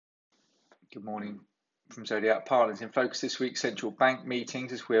Good morning from Zodiac Partners. In focus this week, central bank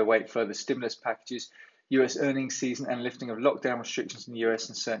meetings as we await further stimulus packages, US earnings season and lifting of lockdown restrictions in the US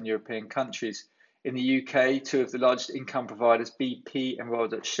and certain European countries. In the UK, two of the largest income providers, BP and Royal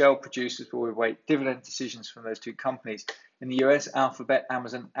Dutch Shell producers, will await dividend decisions from those two companies. In the US, Alphabet,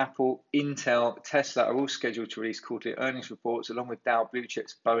 Amazon, Apple, Intel, Tesla are all scheduled to release quarterly earnings reports, along with Dow blue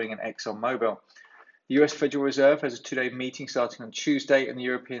chips, Boeing and ExxonMobil. The US Federal Reserve has a two-day meeting starting on Tuesday, and the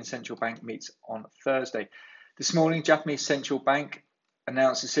European Central Bank meets on Thursday. This morning, Japanese Central Bank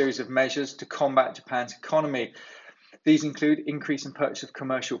announced a series of measures to combat Japan's economy. These include increase in purchase of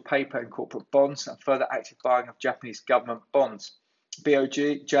commercial paper and corporate bonds and further active buying of Japanese government bonds.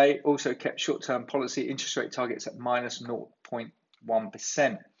 BOJ also kept short-term policy interest rate targets at minus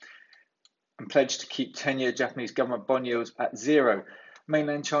 0.1% and pledged to keep 10-year Japanese government bond yields at zero.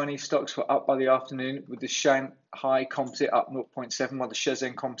 Mainland Chinese stocks were up by the afternoon, with the Shanghai Composite up 0.7%, while the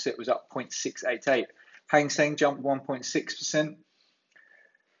Shenzhen Composite was up 0.688. Hang Seng jumped 1.6%.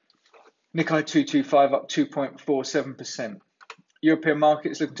 Nikkei 225 up 2.47%. European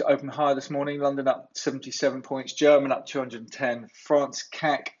markets looking to open higher this morning. London up 77 points, German up 210, France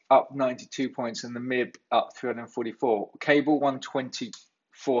CAC up 92 points, and the MIB up 344. Cable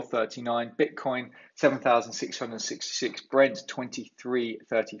 124.39, Bitcoin 7,666, Brent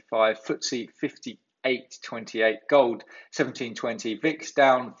 23.35, FTSE 58.28, gold 17.20, VIX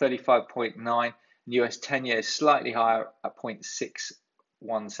down 35.9, US 10 years slightly higher at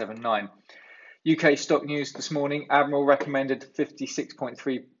 0.6179. UK stock news this morning. Admiral recommended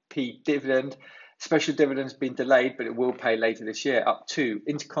 56.3p dividend. Special dividend has been delayed, but it will pay later this year, up 2.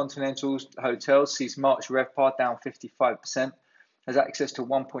 Intercontinental Hotels sees March RevPAR down 55%, has access to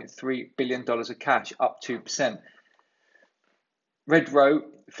 $1.3 billion of cash, up 2%. Redrow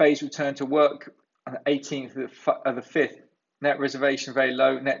phased return to work on the 18th of the 5th. Net reservation very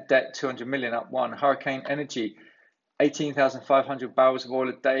low, net debt 200 million, up 1. Hurricane Energy, 18,500 barrels of oil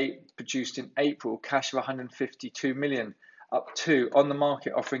a day produced in April, cash of 152 million, up 2. On the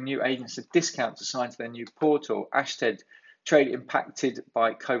market, offering new agents a discount to sign to their new portal. Ashtead, trade impacted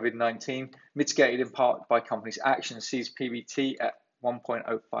by COVID-19, mitigated in part by company's actions, sees PBT at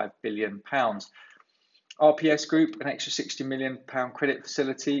 £1.05 billion. RPS Group, an extra £60 million credit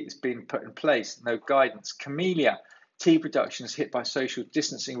facility is being put in place, no guidance. Camellia, tea production is hit by social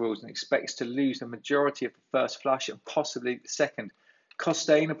distancing rules and expects to lose the majority of the first flush and possibly the second.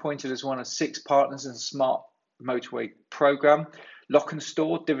 Costain, appointed as one of 6 partners in the Smart Motorway Programme.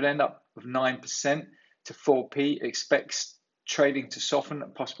 Lockenstore, dividend up of 9% to 4p, expects trading to soften, a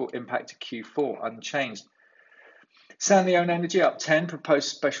possible impact to Q4 unchanged. Sanleone Energy up 10, proposed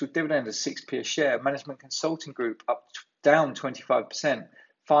special dividend of 6p a share. Management Consulting Group down 25%,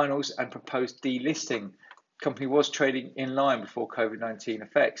 finals and proposed delisting. Company was trading in line before COVID-19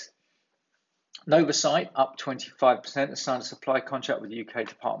 effects. Novacyt up 25%, has signed a supply contract with the UK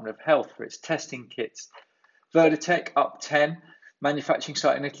Department of Health for its testing kits. Verdatech up 10, manufacturing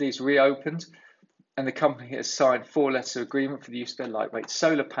site in Italy is reopened, and the company has signed 4 letters of agreement for the use of their lightweight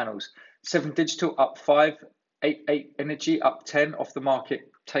solar panels. 7 Digital up 5, 88 Energy up 10, off the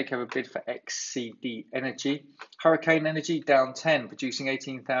market takeover bid for XCD Energy. Hurricane Energy down 10, producing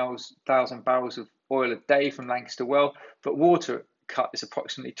 18,000 barrels of oil a day from Lancaster Well, but water cut is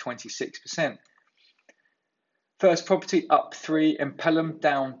approximately 26%. First Property up 3, Impellum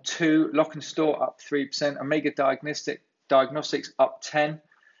down 2, Lockenstore up 3%, Omega Diagnostics up 10,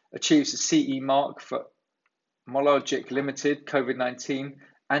 achieves the CE mark for Mologic Limited COVID-19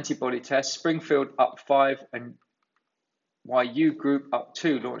 antibody test. Springfield up 5 and YU Group up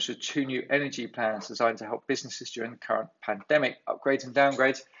 2, launched 2 new energy plans designed to help businesses during the current pandemic. Upgrades and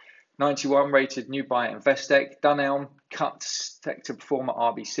downgrades. 91 rated new buyer Investec. Dunelm cut sector performer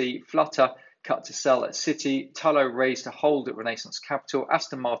RBC. Flutter cut to sell at Citi. Tullow raised to hold at Renaissance Capital.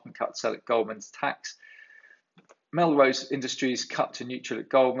 Aston Martin cut to sell at Goldman's Sachs. Melrose Industries cut to neutral at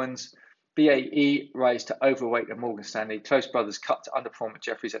Goldman's. BAE raised to overweight at Morgan Stanley. Close Brothers cut to underperform at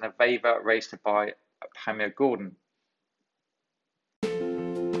Jefferies, and Aveva raised to buy at Panmure Gordon.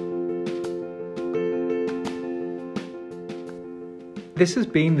 This has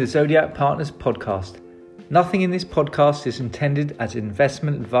been the Zodiac Partners podcast. Nothing in this podcast is intended as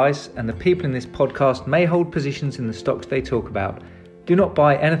investment advice, and the people in this podcast may hold positions in the stocks they talk about. Do not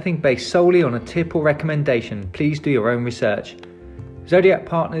buy anything based solely on a tip or recommendation. Please do your own research. Zodiac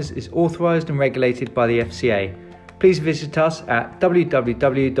Partners is authorised and regulated by the FCA. Please visit us at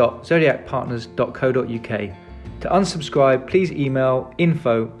www.zodiacpartners.co.uk. To unsubscribe, please email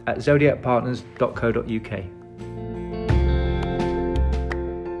info@zodiacpartners.co.uk.